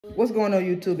What's going on,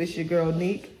 YouTube? It's your girl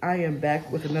Neek. I am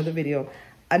back with another video.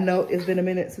 I know it's been a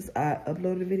minute since I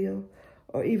uploaded a video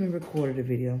or even recorded a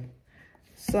video.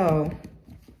 So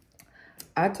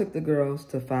I took the girls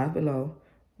to Five Below.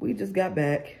 We just got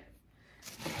back.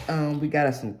 We got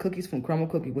us some cookies from Crumble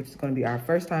Cookie, which is going to be our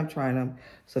first time trying them.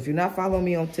 So if you're not following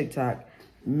me on TikTok,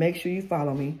 make sure you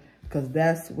follow me, because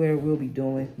that's where we'll be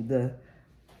doing the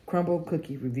Crumble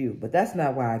Cookie review. But that's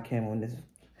not why I came on this.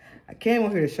 I came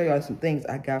over here to show y'all some things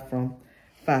I got from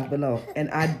Five Below. And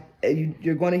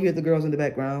you're going to hear the girls in the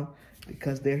background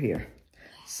because they're here.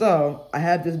 So I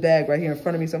have this bag right here in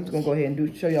front of me. So I'm just going to go ahead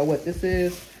and show y'all what this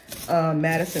is.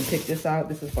 Madison picked this out.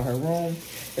 This is for her room.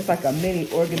 It's like a mini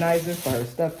organizer for her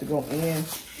stuff to go in.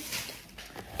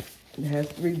 It has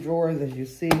 3 drawers, as you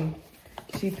see.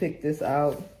 She picked this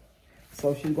out.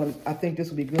 So she's going to, I think this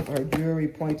will be good for her jewelry,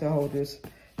 pointer holders,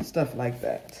 stuff like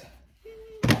that.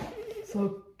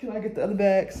 So can I get the other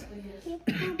bags?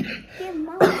 Give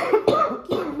mama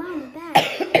a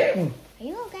bag. Are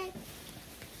you okay?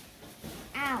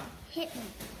 Ow, hit me.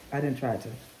 I didn't try to.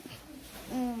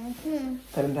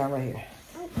 Put them down right here.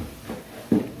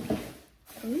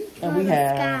 And we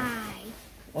have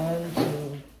 1,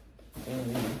 2,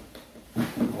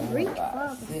 3, 4,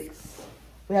 5, 6.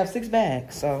 We have 6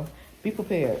 bags, so be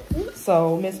prepared.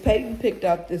 So Miss Peyton picked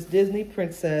out this Disney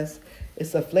Princess.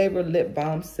 It's a flavored lip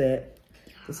balm set.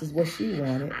 This is what she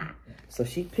wanted, so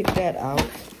she picked that out.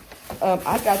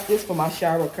 I got this for my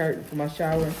shower curtain, for my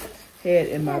shower head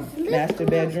in my master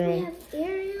bedroom. We have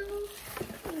Ariel.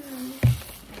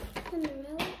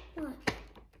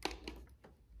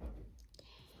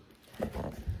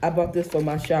 I bought this for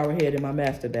my shower head in my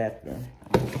master bathroom.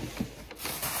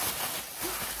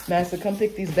 Master, come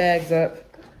pick these bags up.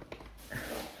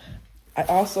 I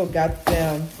also got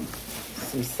them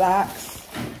some socks.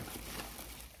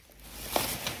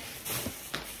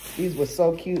 These were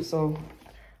so cute, so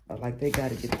like they got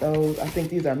to get those. I think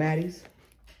these are Maddie's.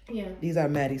 Yeah. These are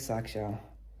Maddie's socks, y'all.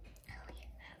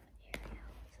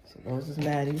 So those is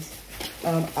Maddie's.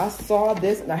 I saw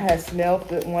this and I had smelled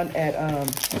the one at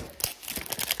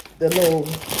the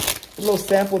little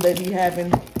sample they be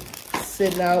having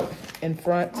sitting out in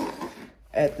front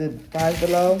at the Five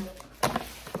Below.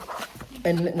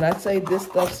 And I say this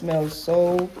stuff smells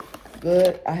so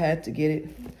good, I had to get it.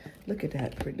 Look at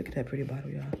that pretty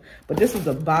bottle, y'all. But this is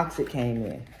the box it came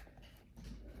in.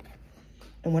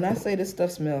 And when I say this stuff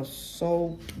smells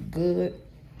so good,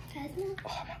 oh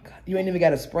my God, you ain't even got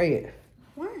to spray it.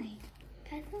 Why?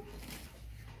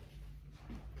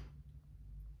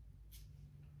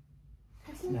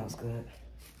 Smells good.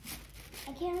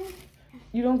 I can't.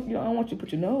 I don't want you to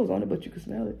put your nose on it, but you can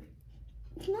smell it.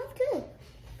 It smells good.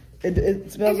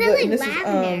 It smells good. Like and this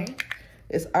lavender.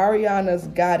 Is it's Ariana's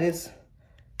Goddess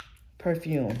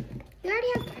perfume. You already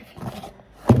have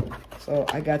perfume. So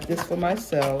I got this for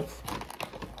myself.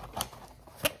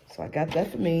 So I got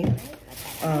that for me.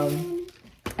 I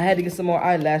had to get some more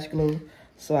eyelash glue,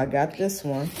 so I got this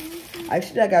one.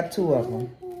 Actually, I got 2 of them.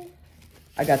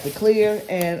 I got the clear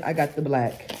and I got the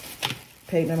black.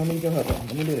 Peyton, I don't need your help.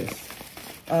 Let me do this.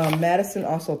 Madison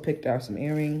also picked out some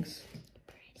earrings.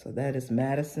 So that is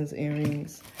Madison's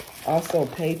earrings. Also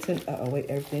Peyton. Oh wait,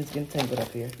 everything's getting tangled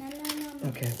up here. No.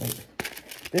 Okay, wait.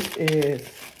 This is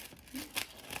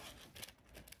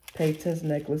Peyton's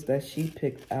necklace that she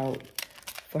picked out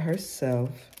for herself.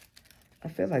 I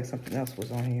feel like something else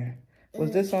was on here.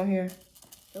 Was this on here?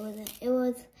 It wasn't.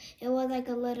 It was like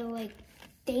a little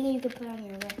thing you could put on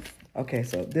your wrist. Okay,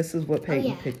 so this is what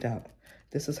Peyton picked out.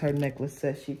 This is her necklace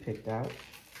set she picked out.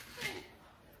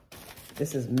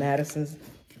 This is Madison's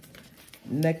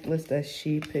necklace that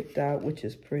she picked out, which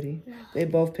is pretty. No. They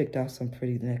both picked out some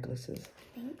pretty necklaces.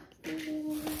 Thank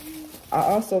you. I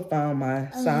also found my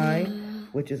sign,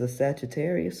 which is a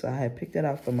Sagittarius, so I had picked that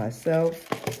out for myself.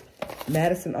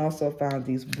 Madison also found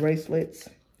these bracelets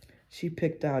she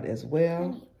picked out as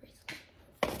well.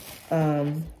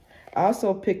 I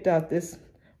also picked out this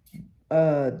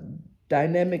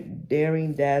Dynamic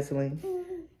Daring Dazzling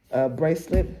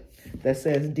bracelet that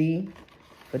says D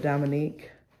for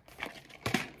Dominique.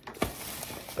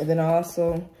 And then I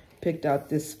also picked out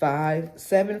this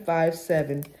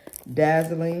 757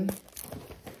 Dazzling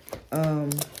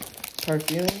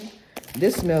perfume.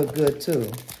 This smells good too.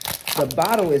 The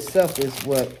bottle itself is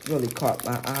what really caught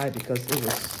my eye because it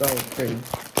was so pretty.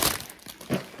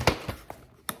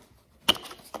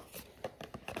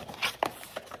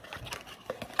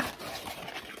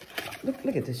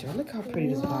 Look at this, y'all. Look how pretty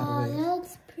this bottle is. That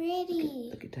looks pretty.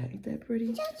 Look at that. Ain't that pretty?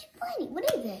 That's funny. What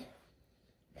is it?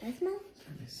 Can I smell?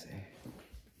 Let me see.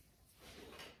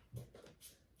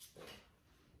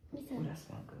 What's that? Oh, that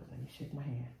smells good. Let me shake my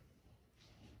hand.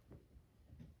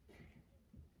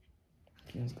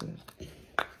 smells good.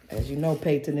 As you know,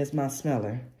 Peyton is my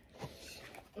smeller.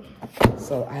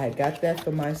 So I had got that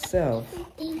for myself.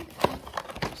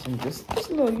 Some just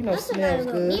a little, you know, smells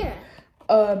good.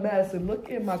 Madison, look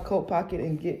in my coat pocket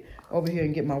and get over here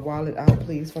and get my wallet out,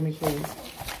 please, for me, please.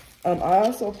 I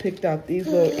also picked out these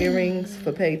little earrings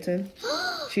for Peyton.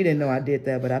 She didn't know I did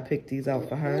that, but I picked these out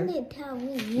for her. You didn't tell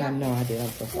me. I know I did. I'm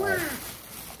so sorry.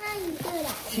 How you do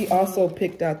that? She also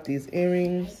picked out these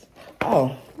earrings.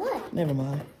 Oh, What? never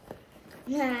mind.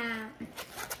 Nah.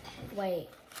 Wait.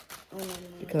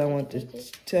 Because I want to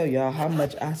tell y'all how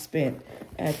much I spent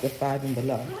at the Five and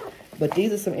Below. But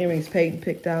these are some earrings Peyton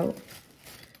picked out.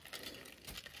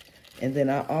 And then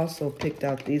I also picked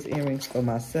out these earrings for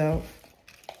myself.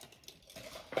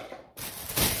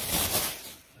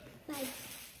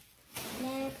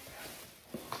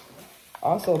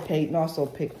 Also, Peyton also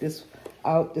picked this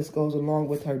out. This goes along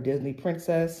with her Disney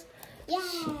princess. Yeah.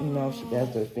 You know, she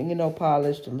has the fingernail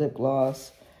polish, the lip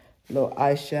gloss, little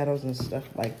eyeshadows and stuff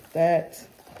like that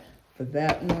for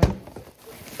that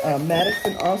one.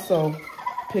 Madison also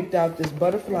picked out this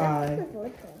butterfly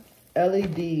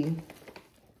LED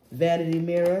vanity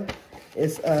mirror.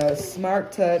 It's a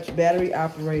smart touch, battery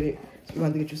operated. So we're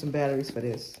going to get you some batteries for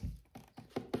this.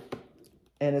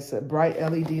 And it's a bright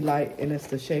LED light, and it's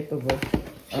the shape of a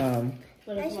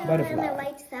butterfly. It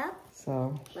lights up.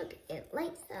 So Look, it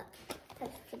lights up.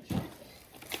 That's the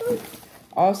job.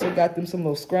 also got them some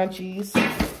little scrunchies.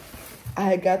 I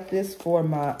had got this for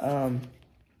my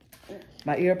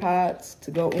my ear pods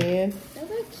to go in. Those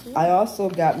are cute. I also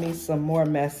got me some more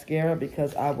mascara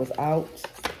because I was out.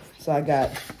 So I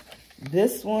got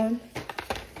this one,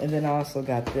 and then I also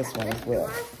got this one as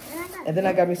well. And then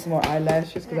I got me some more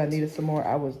eyelashes because I needed some more.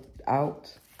 I was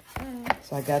out.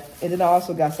 So I got, and then I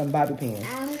also got some bobby pins.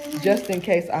 Just in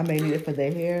case I may need it for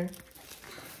their hair.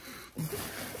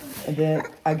 And then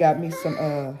I got me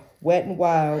some Wet n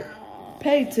Wild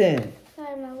Peyton.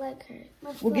 Sorry, my leg hurt.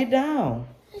 Well, get down.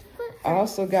 I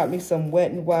also got me some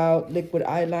Wet n Wild liquid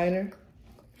eyeliner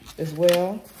as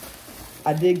well.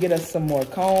 I did get us some more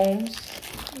combs.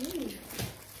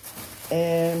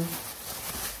 And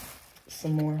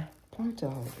some more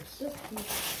ponytail holders.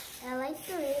 I like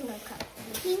the rainbow color.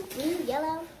 Pink, blue,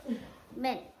 yellow,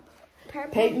 mint,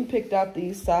 purple. Peyton picked out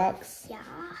these socks. Yeah.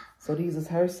 So these is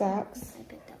her socks. I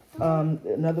picked up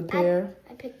those. Another pair.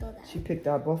 I picked those out. She picked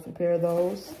out both a pair of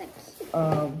those. Those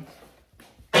are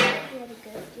cute. Really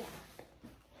good, yeah.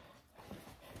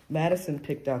 Madison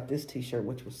picked out this t-shirt,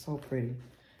 which was so pretty.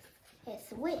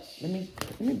 It's Wish. Let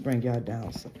me bring y'all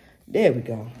down. So there we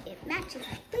go. It matches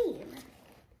my theme.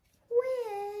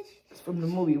 Wish. It's from the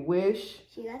movie Wish.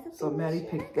 She got the So Maddie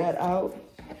picked that out.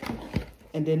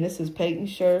 And then this is Peyton's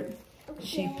shirt.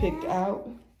 She picked out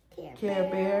Care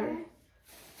Bear.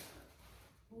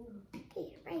 Okay,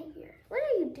 right here. What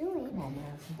are you doing? Come on,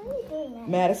 Madison. What are you doing,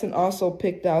 Maddie? Madison also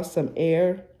picked out some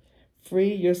Air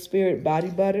Free Your Spirit body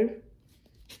butter.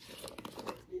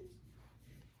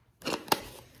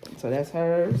 So that's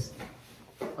hers.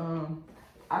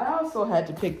 I also had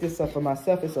to pick this up for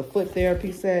myself. It's a foot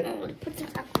therapy set.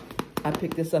 I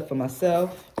picked this up for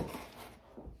myself.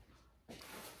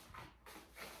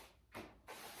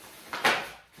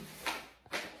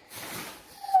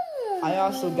 I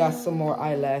also got some more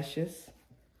eyelashes.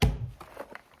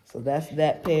 So that's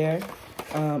that pair.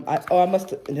 And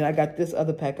then I got this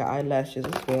other pack of eyelashes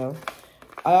as well.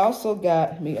 I also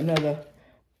got me another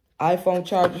iPhone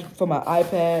charger for my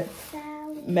iPad.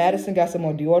 Madison got some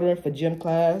more deodorant for gym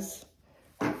class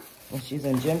when she's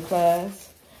in gym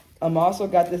class. I also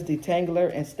got this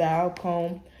detangler and style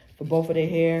comb for both of their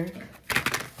hair.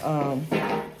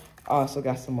 I also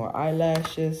got some more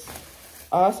eyelashes.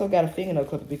 I also got a fingernail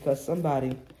clipper because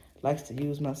somebody likes to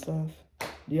use my stuff.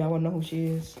 Do y'all want to know who she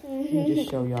is? Let me just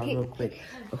show y'all real quick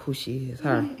who she is.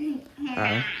 Her.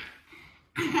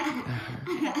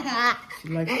 She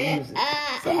likes to use it.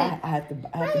 So I had to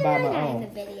buy my own.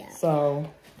 So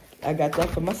I got that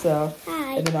for myself.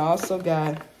 And then I also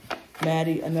got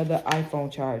Maddie another iPhone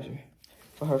charger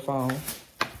for her phone.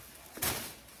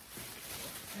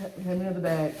 Hand me another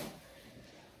bag.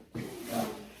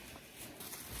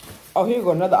 Oh, here we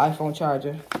go, another iPhone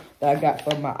charger that I got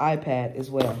for my iPad as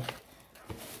well.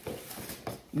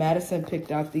 Madison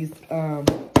picked out these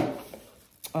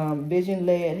Vision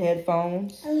LED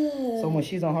headphones. So when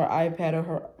she's on her iPad or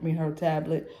her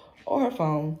tablet or her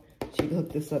phone, she can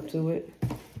hook this up to it.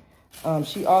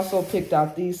 She also picked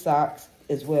out these socks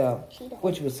as well,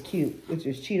 which was cute, which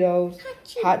is Cheetos,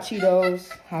 hot Cheetos,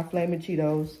 hot flaming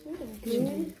Cheetos.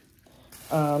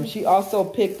 She also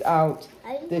picked out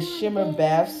this Shimmer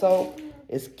bath soap.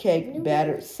 It's cake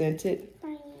battered scented.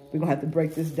 We're going to have to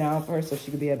break this down for her so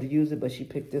she can be able to use it, but she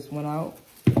picked this one out.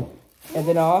 And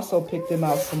then I also picked them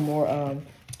out some more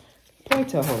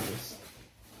ponytail holders.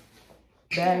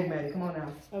 Bag, Maddie, come on now.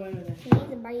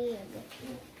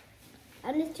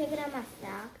 I'm just checking out my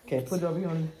stocks. Okay, put it over here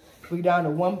on. We down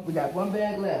to one. We got one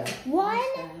bag left. One?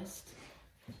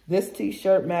 This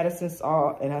t-shirt, Madison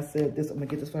saw, and I said this. I'm gonna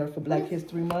get this for her for Black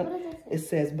History Month. It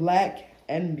says "Black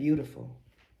and Beautiful."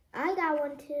 I got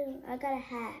one too. I got a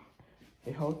hat.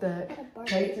 Okay, hold that.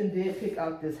 Peyton did pick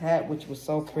out this hat, which was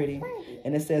so pretty,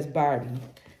 and it says Barbie,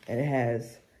 and it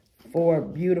has 4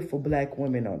 beautiful black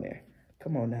women on there.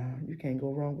 Come on now, you can't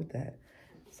go wrong with that.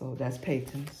 So that's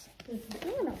Peyton's. I'm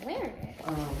gonna wear it.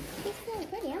 It's so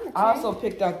pretty. I'm gonna I also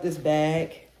picked out this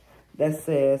bag that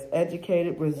says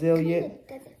educated, resilient,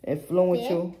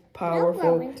 influential,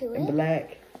 powerful, and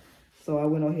black. So I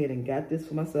went ahead and got this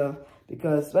for myself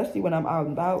because especially when I'm out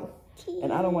and about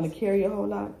and I don't want to carry a whole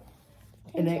lot.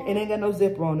 And it ain't got no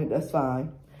zipper on it, that's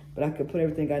fine. But I could put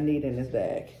everything I need in this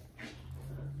bag.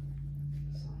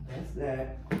 So that's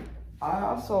that. I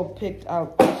also picked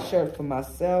out this shirt for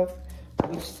myself,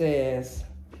 which says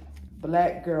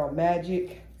Black Girl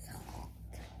Magic.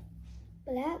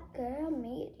 Black Girl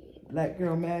Magic. Black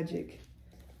Girl Magic.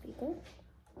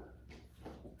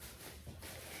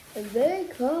 And they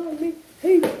call me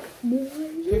Hey Boy.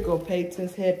 Here go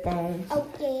Peyton's headphones.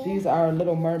 Okay. These are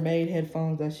Little Mermaid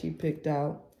headphones that she picked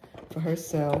out for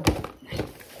herself.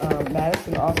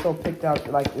 Madison also picked out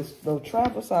like this little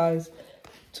travel size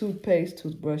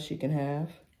toothbrush she can have.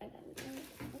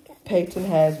 Peyton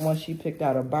has one she picked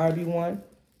out, a Barbie one.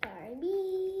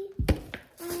 Barbie.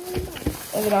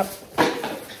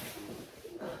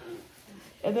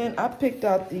 And then I picked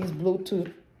out these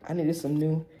Bluetooth. I needed some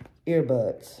new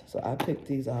earbuds, so I picked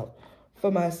these out for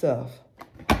myself.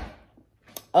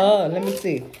 Let me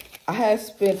see. I had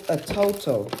spent a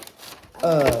total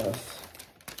of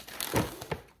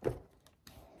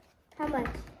How much?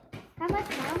 How much,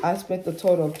 Mom? I spent a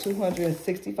total of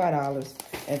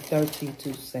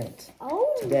 $265.32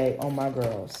 today on my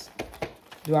girls.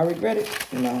 Do I regret it?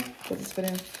 No, because it's for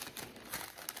them.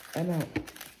 I know.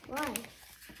 Why?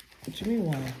 What you mean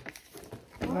why?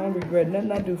 I don't regret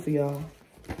nothing I do for y'all.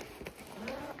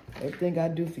 Everything I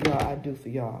do for y'all, I do for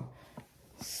y'all.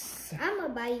 I'm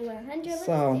gonna buy you 100.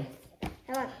 So,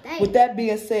 how about that? with that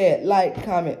being said, like,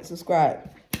 comment, subscribe.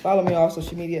 Follow me on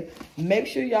social media. Make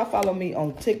sure y'all follow me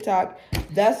on TikTok.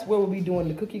 That's where we'll be doing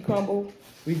the cookie crumble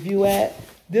review at.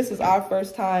 This is our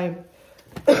first time.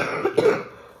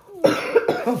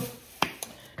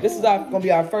 This is gonna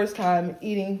be our first time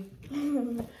eating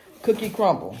cookie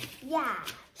crumble. Yeah.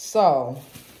 So,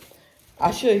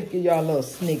 I should give y'all a little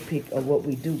sneak peek of what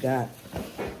we do got.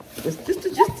 Just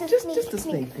a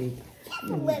sneak peek.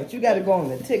 But you got to go on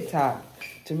the TikTok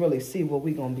to really see what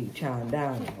we gonna be chowing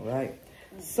down on, right?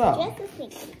 So, Just a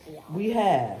sneak peek, y'all. we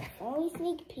have Only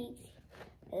sneak peeks.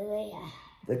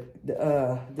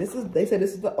 they said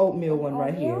this is the oatmeal one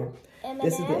right here.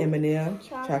 This is the M&M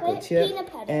chocolate chip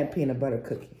and peanut butter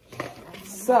cookie.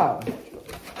 So,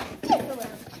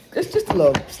 it's just a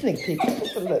little sneak peek,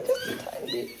 just a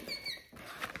tiny bit.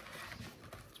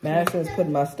 Madison's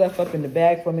putting my stuff up in the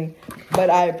bag for me,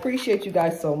 but I appreciate you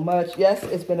guys so much. Yes,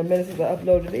 it's been a minute since I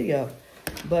uploaded a video,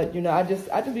 but you know, I just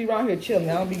be around here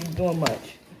chilling. I don't be doing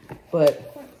much,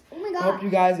 but I hope you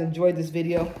guys enjoyed this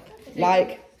video.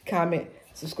 Like, comment,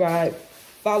 subscribe,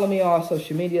 follow me on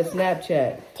social media: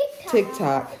 Snapchat,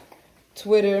 TikTok,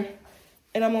 Twitter,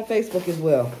 and I'm on Facebook as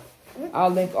well.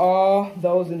 I'll link all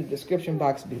those in the description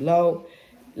box below.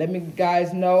 Let me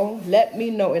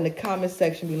know in the comment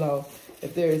section below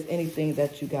if there is anything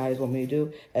that you guys want me to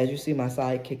do. As you see, my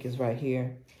sidekick is right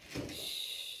here.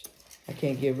 Shh. I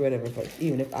can't get rid of her,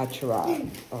 even if I try.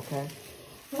 Okay?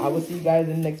 I will see you guys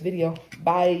in the next video.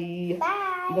 Bye.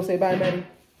 Bye. You gonna say bye, Maddie?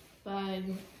 Bye.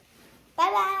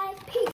 Bye-bye. Peace.